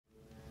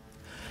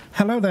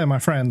Hello there my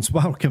friends,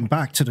 welcome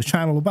back to the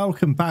channel,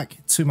 welcome back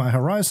to my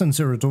Horizon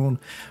Zero Dawn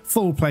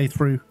full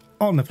playthrough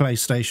on the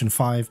PlayStation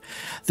 5.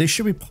 This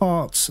should be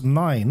part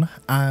 9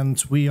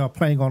 and we are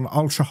playing on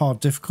ultra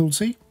hard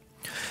difficulty.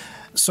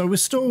 So we're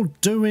still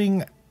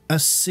doing a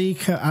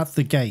Seeker at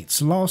the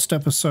Gates. Last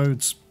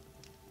episodes,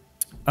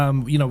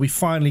 you know, we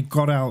finally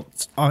got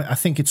out, I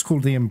think it's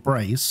called the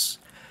Embrace,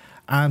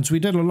 and we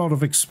did a lot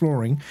of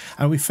exploring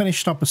and we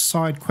finished up a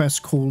side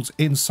quest called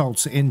Insult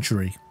to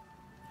Injury.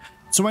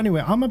 So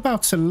anyway, I'm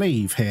about to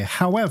leave here.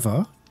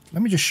 However,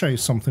 let me just show you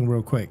something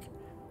real quick.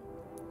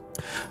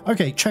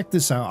 Okay, check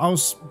this out. I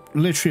was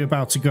literally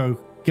about to go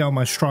get on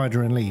my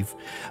Strider and leave,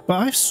 but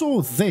I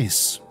saw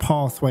this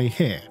pathway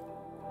here.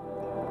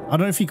 I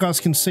don't know if you guys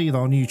can see that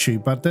on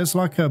YouTube, but there's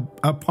like a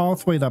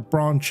pathway that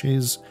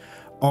branches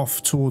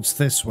off towards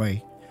this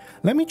way.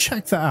 Let me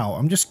check that out.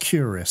 I'm just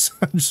curious.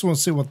 I just want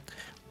to see what...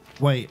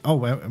 Wait,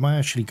 oh, am I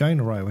actually going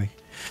the right way?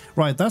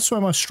 Right, that's where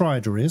my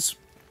Strider is.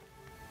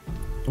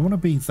 I want to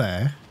be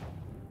there.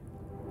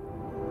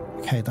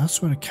 Okay,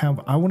 that's where the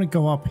camp... I want to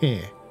go up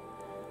here.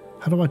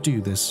 How do I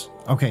do this?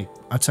 Okay,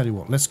 I'll tell you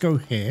what. Let's go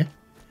here.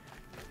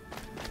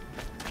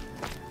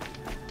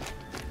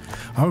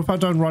 I hope I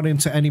don't run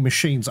into any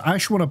machines. I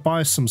actually want to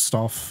buy some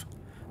stuff.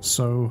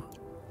 So,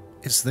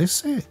 is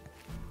this it?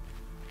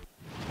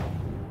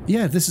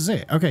 Yeah, this is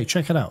it. Okay,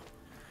 check it out.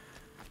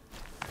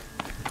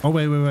 Oh,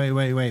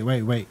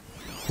 wait.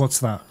 What's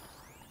that?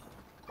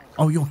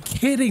 Oh, you're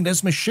kidding.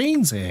 There's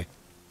machines here.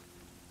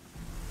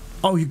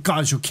 Oh, you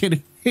guys, you're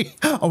kidding me.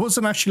 I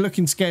wasn't actually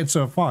looking scared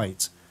to a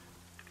fight.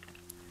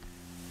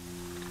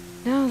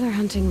 Now they're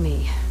hunting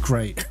me.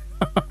 Great.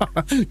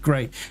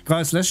 Great.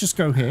 Guys, let's just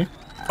go here.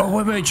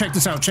 Oh, wait, check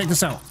this out. Check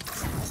this out.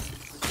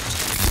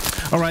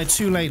 All right,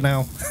 too late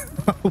now.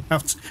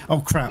 Oh,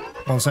 crap.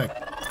 1 sec.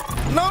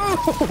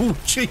 No!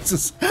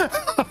 Jesus.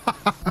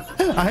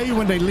 I hate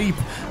when they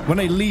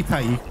leap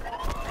at you.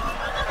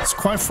 It's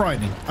quite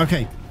frightening.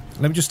 Okay,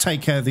 let me just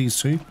take care of these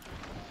two.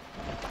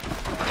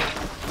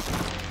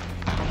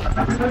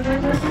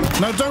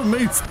 No, don't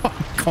move.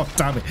 Oh, God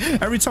damn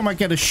it. Every time I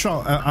get a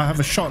shot, I have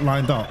a shot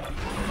lined up.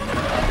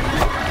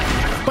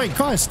 Wait,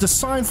 guys, the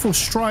sign for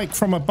strike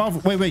from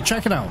above. Wait,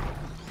 check it out.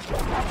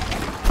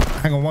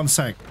 Hang on 1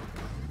 sec.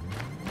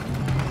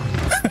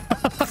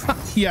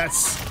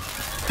 Yes.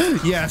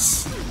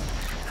 Yes.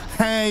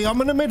 Hey,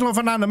 I'm in the middle of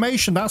an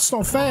animation. That's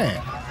not fair.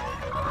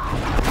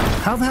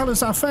 How the hell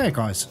is that fair,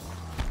 guys?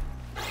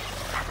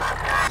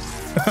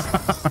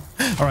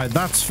 All right,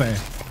 that's fair.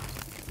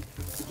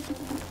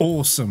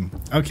 Awesome.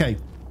 Okay.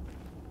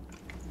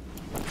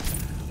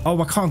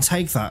 Oh, I can't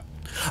take that.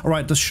 All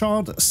right, the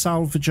Shard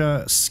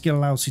Salvager skill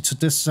allows you to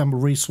disassemble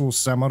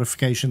resources and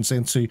modifications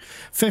into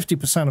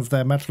 50% of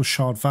their metal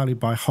shard value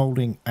by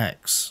holding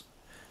X.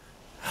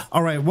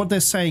 All right, what they're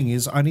saying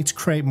is I need to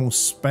create more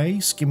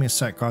space. Give me a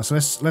sec, guys.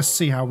 Let's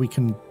see how we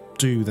can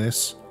do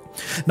this.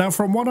 Now,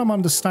 from what I'm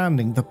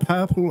understanding, the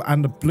purple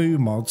and the blue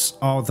mods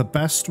are the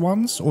best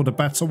ones or the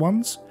better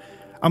ones.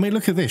 I mean,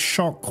 look at this.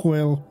 Shock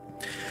coil.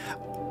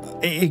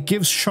 It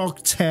gives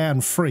shock, tear,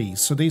 and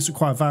freeze. So these are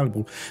quite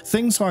valuable.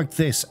 Things like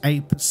this,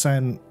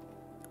 8%,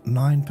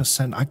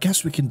 9%. I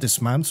guess we can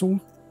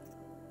dismantle.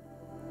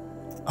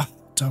 I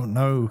don't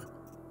know.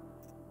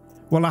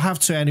 Well, I have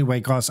to anyway,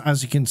 guys.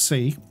 As you can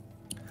see,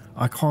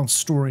 I can't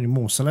store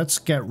anymore. So let's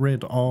get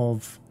rid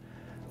of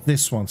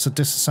this one. So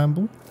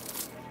disassemble.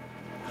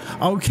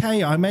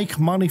 Okay, I make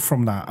money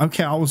from that.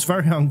 Okay, I was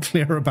very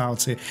unclear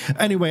about it.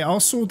 Anyway,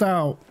 I'll sort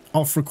out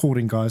off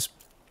recording, guys.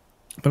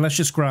 But let's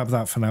just grab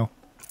that for now.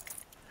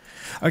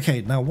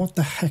 Okay, now what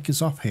the heck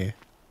is up here?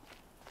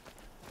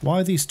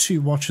 Why are these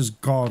two watchers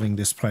guarding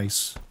this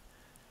place?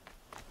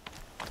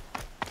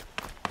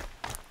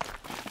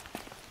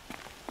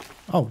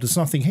 Oh, there's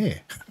nothing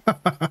here.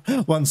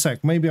 1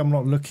 sec, maybe I'm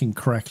not looking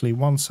correctly.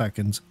 1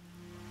 second.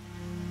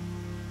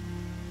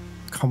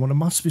 Come on, there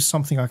must be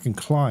something I can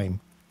climb.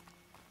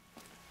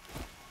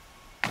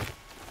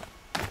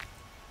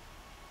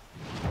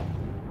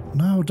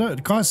 No,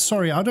 don't, guys,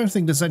 sorry, I don't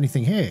think there's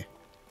anything here.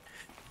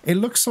 It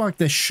looks like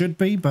there should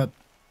be, but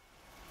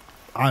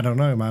I don't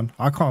know, man.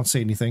 I can't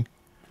see anything.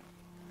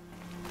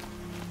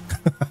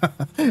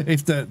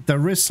 If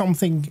there is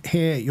something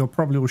here, you're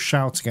probably all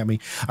shouting at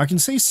me. I can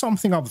see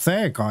something up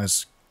there,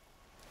 guys.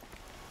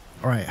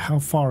 All right, how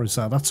far is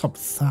that? That's up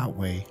that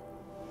way.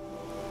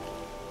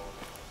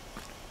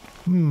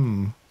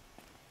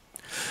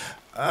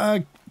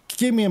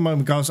 Give me a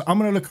moment, guys. I'm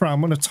going to look around.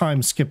 I'm going to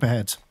time skip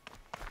ahead.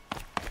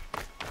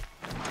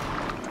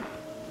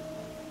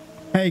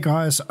 Hey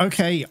guys,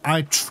 okay,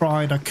 I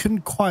tried. I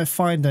couldn't quite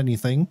find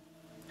anything,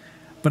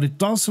 but it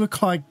does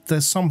look like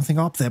there's something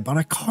up there, but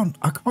I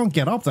can't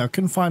get up there. I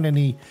couldn't find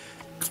any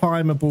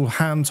climbable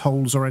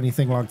handholds or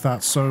anything like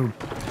that, so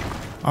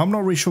I'm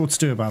not really sure what to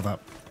do about that.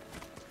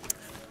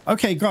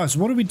 Okay guys,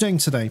 what are we doing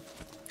today?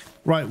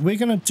 Right, we're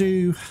gonna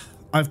do,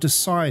 I've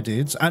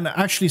decided, and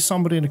actually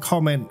somebody in a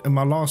comment in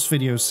my last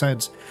video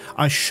said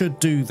I should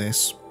do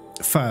this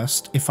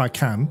first if I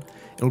can.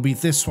 It'll be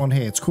this one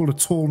here. It's called a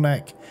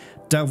Tallneck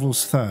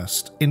Devil's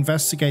Thirst.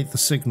 Investigate the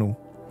signal.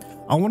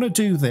 I want to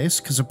do this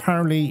because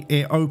apparently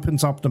it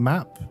opens up the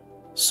map.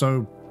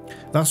 So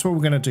that's what we're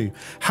going to do.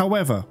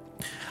 However,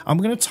 I'm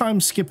going to time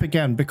skip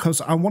again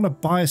because I want to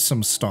buy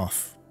some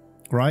stuff,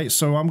 right?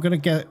 So I'm going to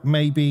get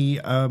maybe,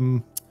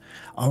 oh,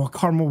 I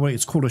can't remember what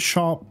it's called, a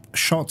sharp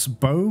shot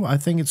bow, I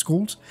think it's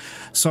called.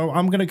 So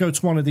I'm going to go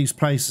to one of these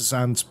places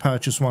and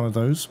purchase one of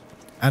those.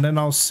 And then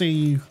I'll see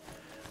you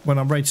when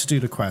I'm ready to do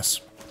the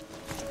quest.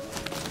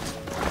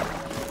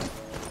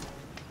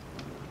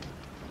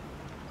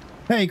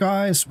 Hey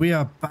guys, we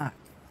are back.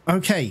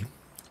 Okay.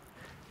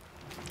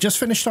 Just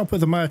finished up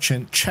with the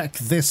merchant. Check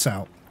this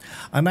out.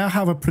 I now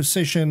have a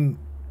precision,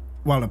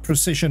 well, a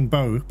precision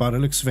bow by the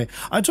looks of it.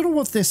 I don't know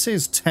what this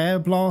is. Tear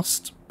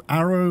blast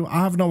arrow.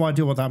 I have no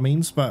idea what that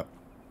means, but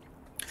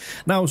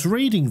now I was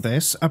reading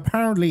this.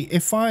 Apparently,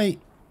 if I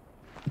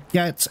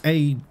get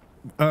a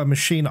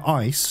machine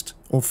iced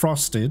or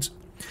frosted,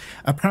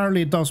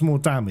 apparently it does more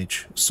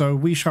damage. So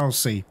we shall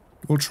see.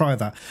 We'll try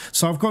that.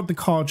 So I've got the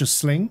Carja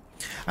sling,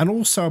 and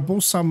also I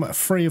bought some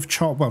free of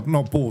charge. Well,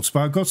 not bought,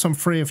 but I got some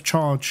free of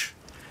charge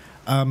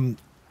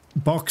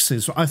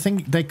boxes. I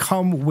think they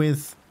come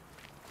with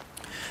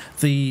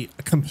the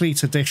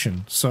complete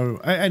edition. So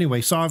anyway,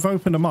 so I've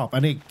opened them up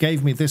and it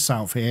gave me this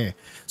outfit here.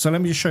 So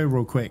let me just show you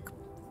real quick.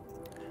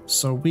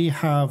 So we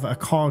have a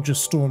Carja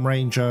Storm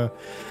Ranger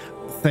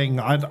thing.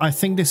 I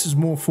think this is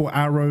more for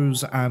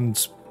arrows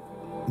and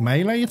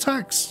melee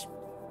attacks,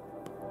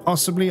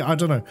 possibly, I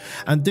don't know.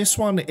 And this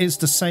one is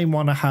the same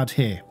one I had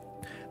here,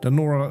 the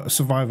Nora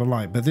Survivor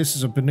Light, but this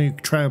is a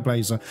Banuk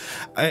Trailblazer.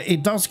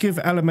 It does give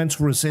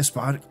elemental resist,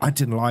 but I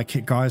didn't like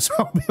it, guys.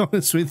 I'll be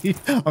honest with you.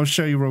 I'll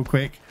show you real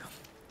quick.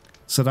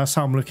 So that's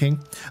how I'm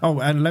looking. Oh,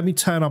 and let me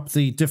turn up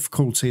the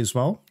difficulty as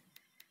well.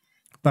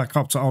 Back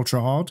up to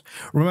ultra hard.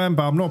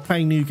 Remember, I'm not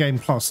playing New Game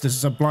Plus. This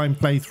is a blind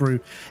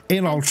playthrough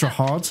in ultra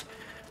hard.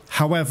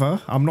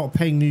 However, I'm not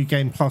paying New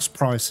Game Plus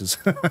prices.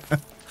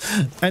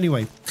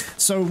 Anyway,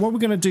 so what we're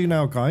going to do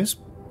now, guys,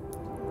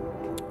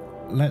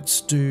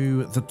 let's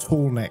do the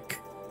Tallneck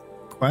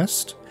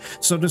quest.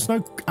 So there's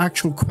no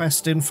actual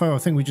quest info. I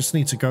think we just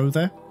need to go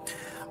there.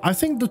 I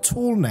think the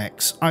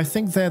Tallnecks, I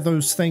think they're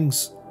those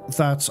things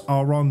that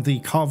are on the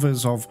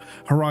covers of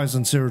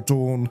Horizon Zero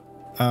Dawn,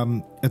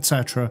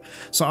 etc.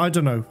 So I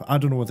don't know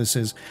what this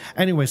is.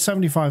 Anyway,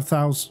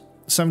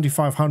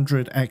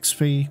 7,500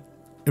 XP.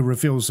 It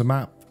reveals the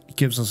map. It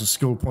gives us a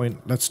skill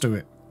point. Let's do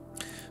it.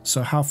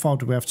 So how far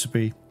do we have to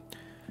be?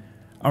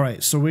 All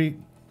right, so we're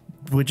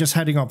just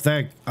heading up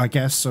there, I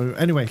guess. So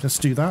anyway, let's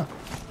do that.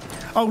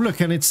 Oh, look,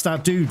 and it's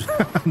that dude,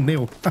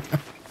 Neil.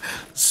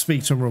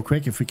 Speak to him real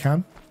quick if we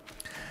can.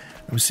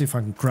 Let me see if I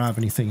can grab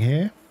anything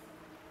here.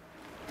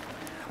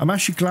 I'm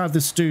actually glad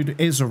this dude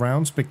is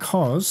around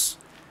because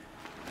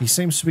he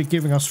seems to be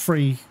giving us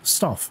free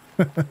stuff.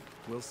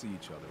 We'll see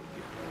each other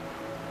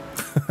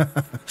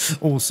again.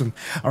 Awesome.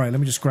 All right, let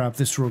me just grab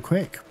this real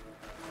quick.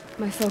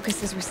 My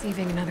focus is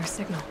receiving another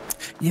signal.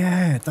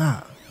 Yeah,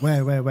 that.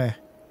 Where?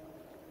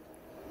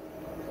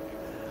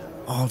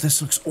 Oh,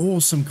 this looks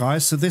awesome,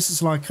 guys. So this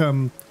is like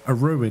a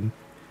ruin.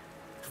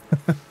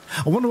 I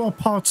wonder what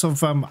part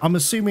of... I'm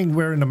assuming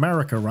we're in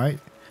America, right?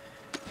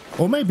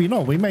 Or maybe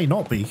not. We may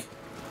not be.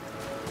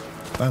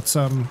 But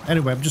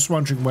anyway, I'm just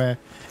wondering where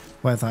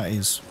that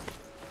is.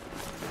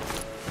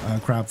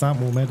 Grab that,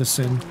 more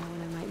medicine.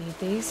 I might need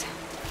these.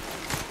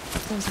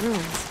 Those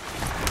ruins.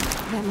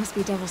 That must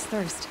be Devil's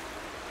Thirst.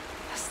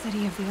 A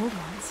city of the old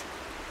ones.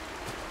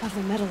 Of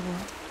the metal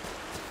world.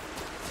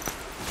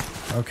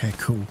 Okay,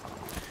 cool.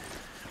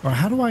 Alright,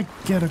 how do I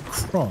get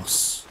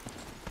across?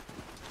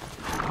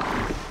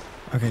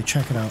 Okay,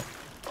 check it out.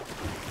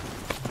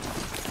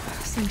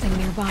 Something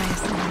nearby is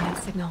sending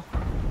that signal.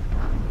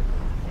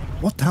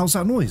 What the hell's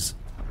that noise?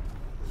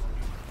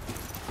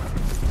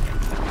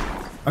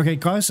 Okay,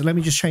 guys, let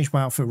me just change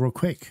my outfit real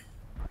quick.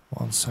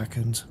 1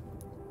 second.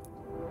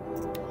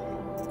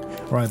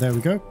 Right, there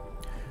we go.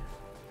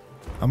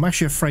 I'm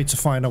actually afraid to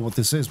find out what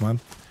this is, man.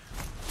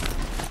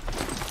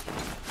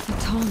 The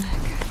Tallneck.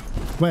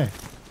 Where?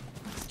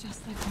 Looks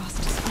just like Ross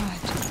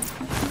described.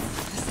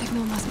 The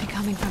signal must be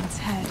coming from its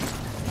head.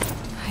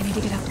 I need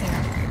to get up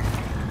there.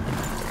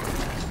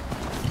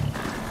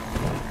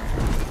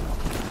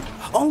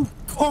 Oh,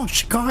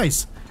 gosh,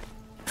 guys.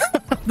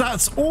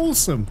 That's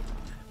awesome.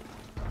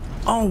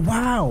 Oh,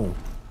 wow.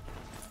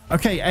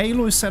 Okay,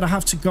 Aloy said I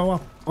have to go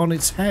up on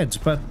its head,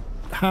 but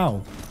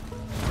how?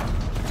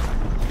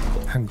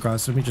 Hang on,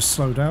 guys, let me just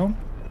slow down.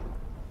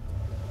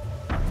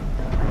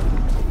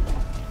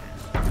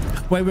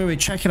 Wait,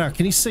 check it out.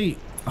 Can you see?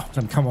 Oh,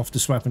 let me come off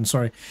this weapon,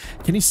 sorry.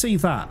 Can you see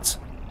that?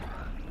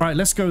 All right,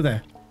 let's go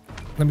there.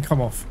 Let me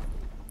come off.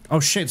 Oh,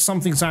 shit,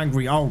 something's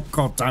angry. Oh,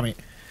 god damn it.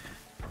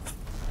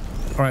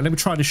 All right, let me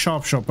try the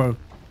sharp shot, bro.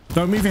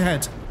 Don't move your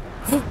head.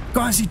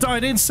 Guys, he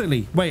died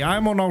instantly. Wait,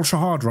 I'm on ultra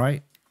hard,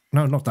 right?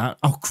 No, not that.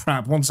 Oh,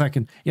 crap. 1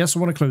 second. Yes, I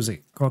want to close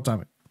it. God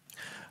damn it.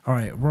 All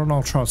right, we're on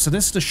ultra hard. So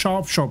this is the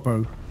sharp shot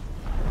bow.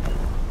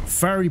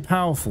 Very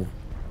powerful.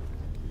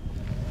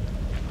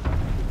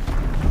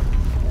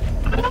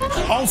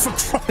 Oh, for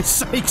Christ's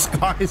sakes,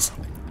 guys.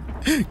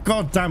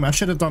 God damn it. I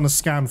should have done a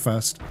scan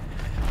first.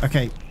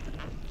 Okay.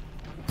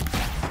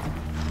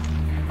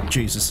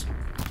 Jesus.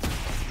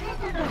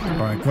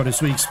 Alright, got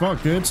his weak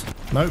spot. Good.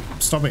 Nope,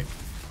 stop it.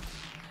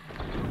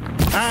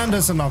 And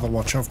there's another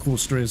watcher, of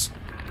course there is.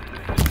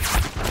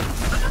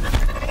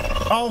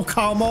 Oh,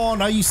 come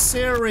on. Are you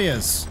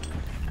serious?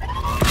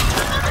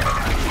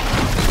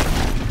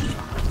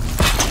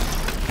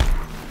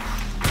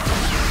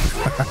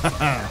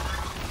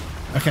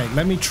 Okay,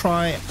 let me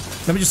try.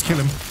 Let me just kill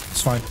him.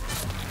 It's fine.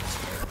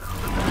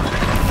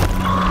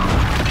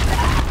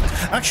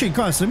 Actually,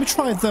 guys, let me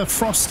try the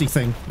frosty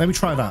thing. Let me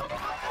try that.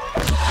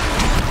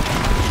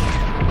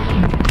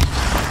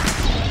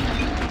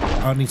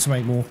 I need to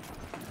make more.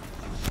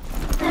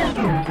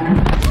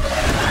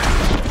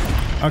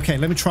 Okay,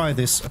 let me try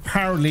this.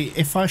 Apparently,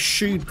 if I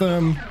shoot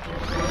them...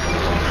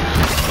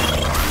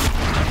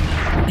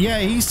 Yeah,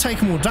 he's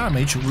taking more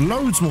damage.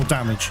 Loads more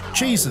damage.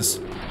 Jesus.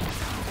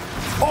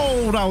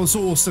 Oh, that was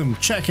awesome.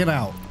 Check it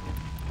out.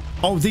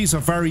 Oh, these are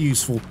very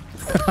useful.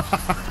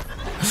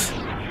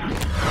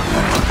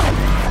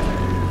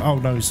 Oh,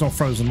 no, it's not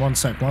frozen. One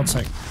sec, one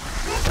sec.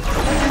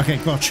 Okay,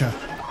 gotcha.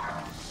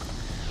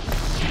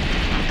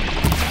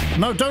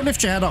 No, don't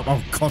lift your head up.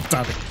 Oh, god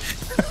damn it.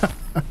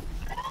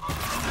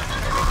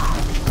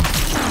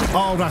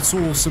 Oh, that's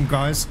awesome,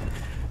 guys.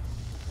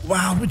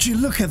 Wow, would you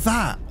look at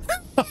that?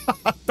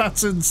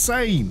 That's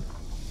insane.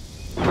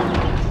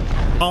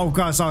 Oh,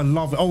 guys, I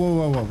love it. Oh, whoa,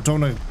 whoa, whoa.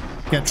 Don't want to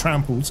get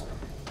trampled.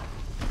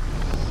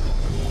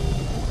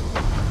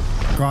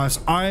 Guys,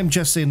 I am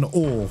just in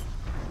awe.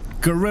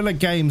 Guerrilla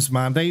Games,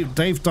 man.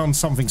 They've done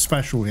something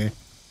special here.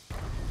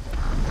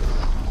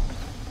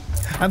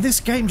 And this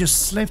game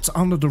just slipped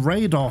under the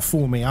radar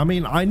for me. I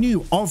mean, I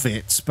knew of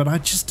it, but I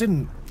just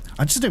didn't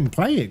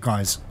play it,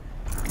 guys.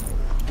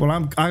 Well,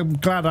 I'm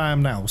glad I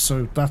am now,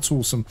 so that's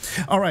awesome.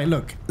 All right,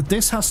 look,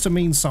 this has to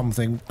mean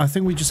something. I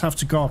think we just have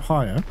to go up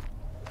higher.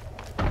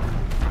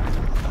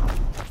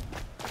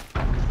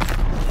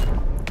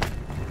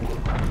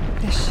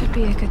 This should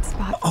be a good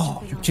spot.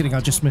 Oh, you're kidding.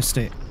 I just missed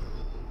it.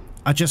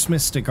 I just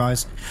missed it,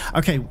 guys.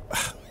 Okay.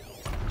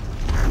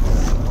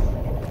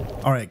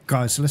 All right,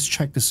 guys, let's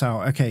check this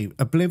out. Okay,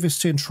 oblivious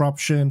to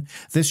interruption.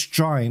 This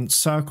giant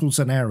circles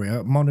an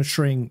area,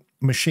 monitoring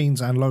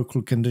machines and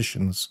local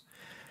conditions.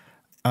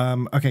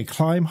 Okay,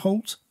 climb,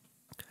 hold.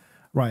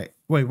 Right,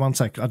 wait, one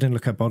sec. I didn't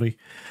look at body.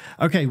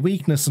 Okay,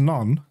 weakness,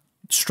 none.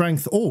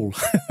 Strength, all.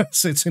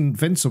 So it's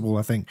invincible,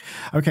 I think.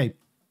 Okay,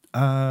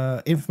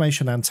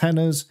 information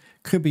antennas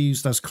could be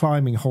used as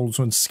climbing holds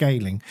when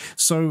scaling.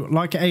 So,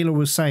 like Aloy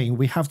was saying,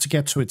 we have to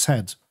get to its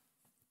head.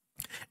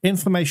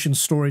 Information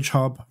storage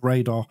hub,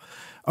 radar,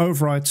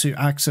 override to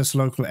access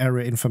local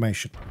area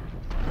information.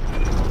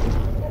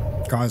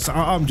 Guys,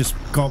 I'm just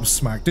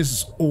gobsmacked. This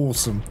is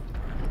awesome.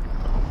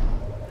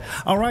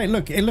 All right,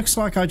 look, it looks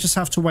like I just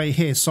have to wait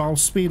here, so I'll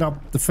speed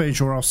up the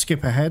footage or I'll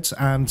skip ahead,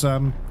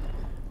 and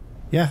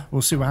yeah,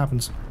 we'll see what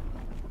happens.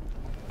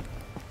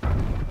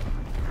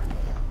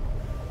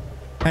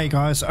 Hey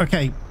guys,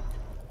 okay,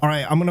 all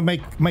right, I'm gonna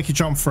make a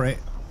jump for it.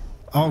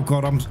 Oh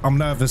god, I'm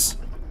nervous.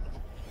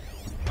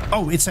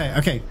 Oh, it's there.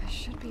 Okay. I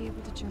should be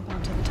able to jump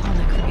onto the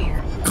Tallneck from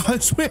here.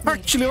 Guys, we're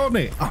actually on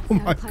it. Oh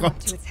my god.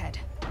 To its head.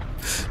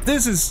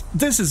 This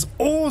is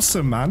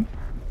awesome, man.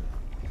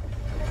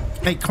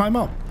 Hey, climb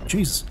up.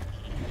 Jesus.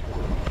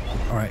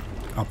 All right,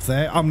 up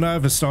there. I'm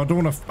nervous, so I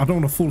don't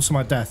want to fall to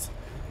my death.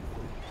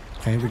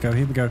 Okay, here we go.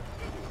 Here we go.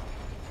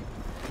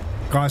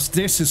 Guys,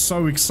 this is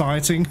so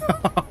exciting.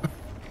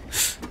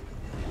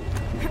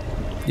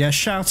 Yeah,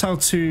 shout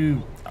out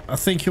to, I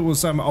think it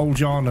was Old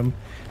Yarnum.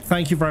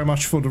 Thank you very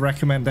much for the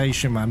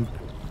recommendation, man.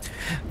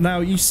 Now,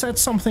 you said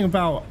something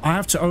about I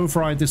have to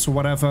override this or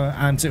whatever,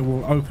 and it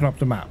will open up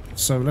the map.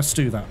 So let's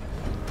do that.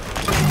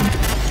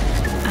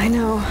 I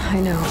know.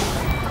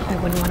 I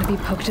wouldn't want to be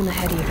poked in the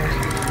head either.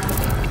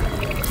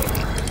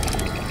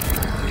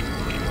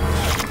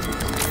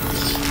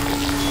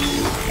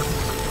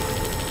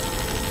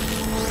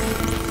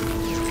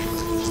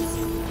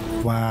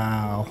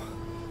 Wow.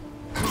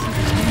 It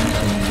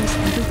knows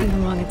everything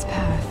along its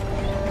path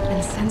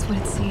and sends what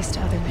it sees to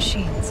other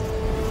machines.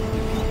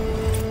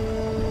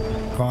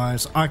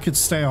 Guys, I could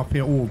stay up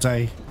here all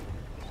day.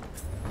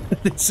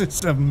 This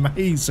is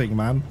amazing,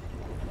 man.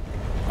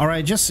 All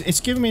right, it's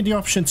giving me the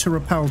option to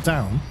rappel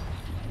down,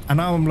 and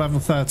now I'm level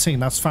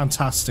 13. That's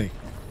fantastic.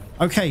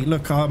 Okay,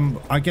 look,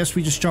 I guess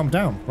we just jump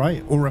down,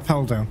 right? Or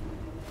rappel down.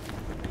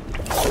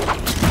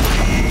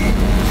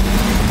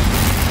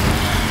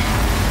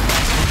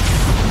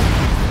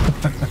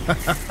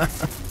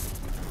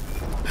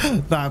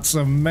 That's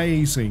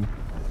amazing.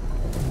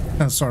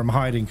 Sorry, I'm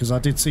hiding because I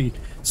did see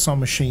some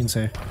machines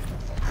here.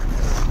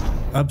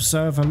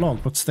 Observer log.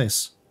 What's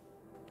this?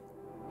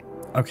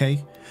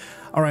 Okay.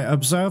 All right.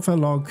 Observer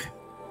log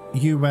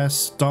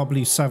US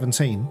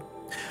W17.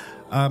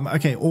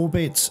 Okay.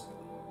 Orbit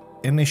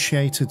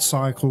initiated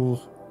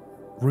cycle.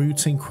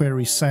 Routing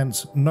query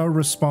sent. No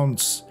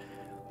response.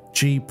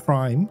 G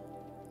prime.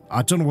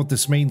 I don't know what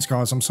this means,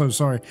 guys. I'm so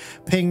sorry.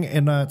 Ping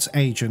inert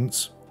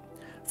agent.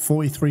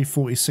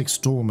 4346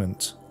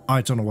 dormant.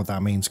 I don't know what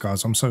that means,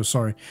 guys. I'm so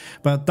sorry.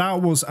 But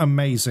that was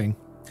amazing.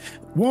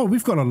 Whoa,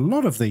 we've got a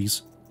lot of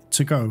these.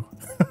 to go.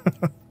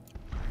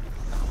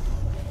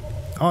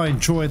 I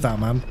enjoyed that,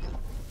 man.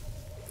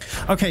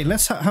 Okay,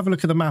 let's have a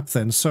look at the map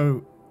then.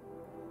 So,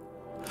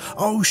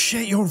 oh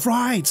shit, you're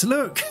right.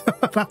 Look,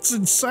 that's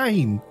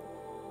insane.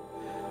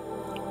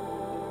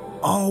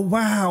 Oh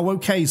wow.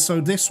 Okay,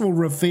 so this will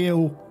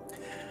reveal.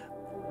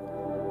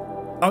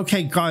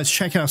 Okay, guys,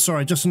 check it out.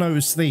 Sorry, I just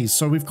noticed these.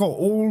 So we've got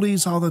all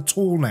these other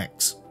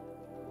Tallnecks.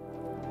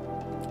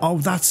 Oh,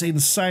 that's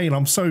insane.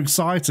 I'm so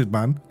excited,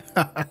 man.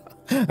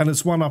 And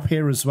there's one up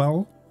here as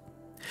well.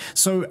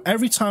 So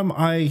every time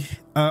I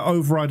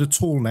override a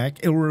Tallneck,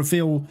 it'll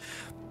reveal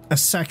a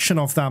section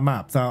of that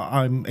map that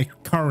I'm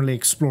currently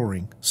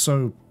exploring.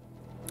 So,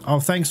 oh,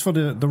 thanks for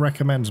the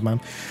recommends,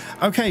 man.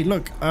 Okay,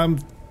 look,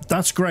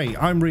 that's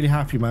great. I'm really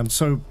happy, man.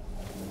 So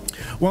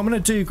what I'm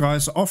going to do,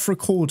 guys, off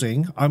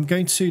recording, I'm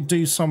going to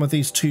do some of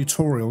these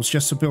tutorials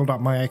just to build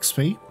up my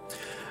XP.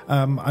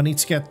 I need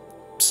to get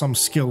some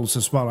skills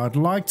as well. I'd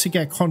like to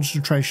get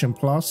concentration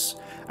plus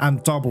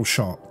and double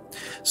shot.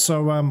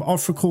 So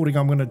off recording,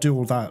 I'm going to do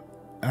all that.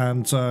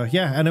 And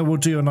yeah, and then we'll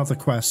do another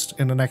quest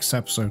in the next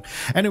episode.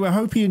 Anyway, I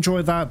hope you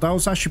enjoyed that. That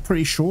was actually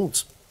pretty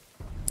short.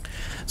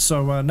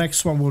 So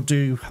next one we'll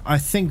do, I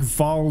think,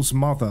 Val's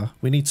mother.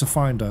 We need to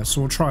find her,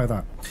 so we'll try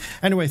that.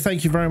 Anyway,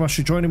 thank you very much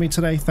for joining me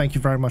today. Thank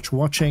you very much for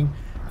watching,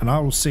 and I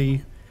will see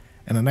you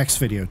in the next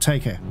video.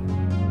 Take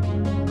care.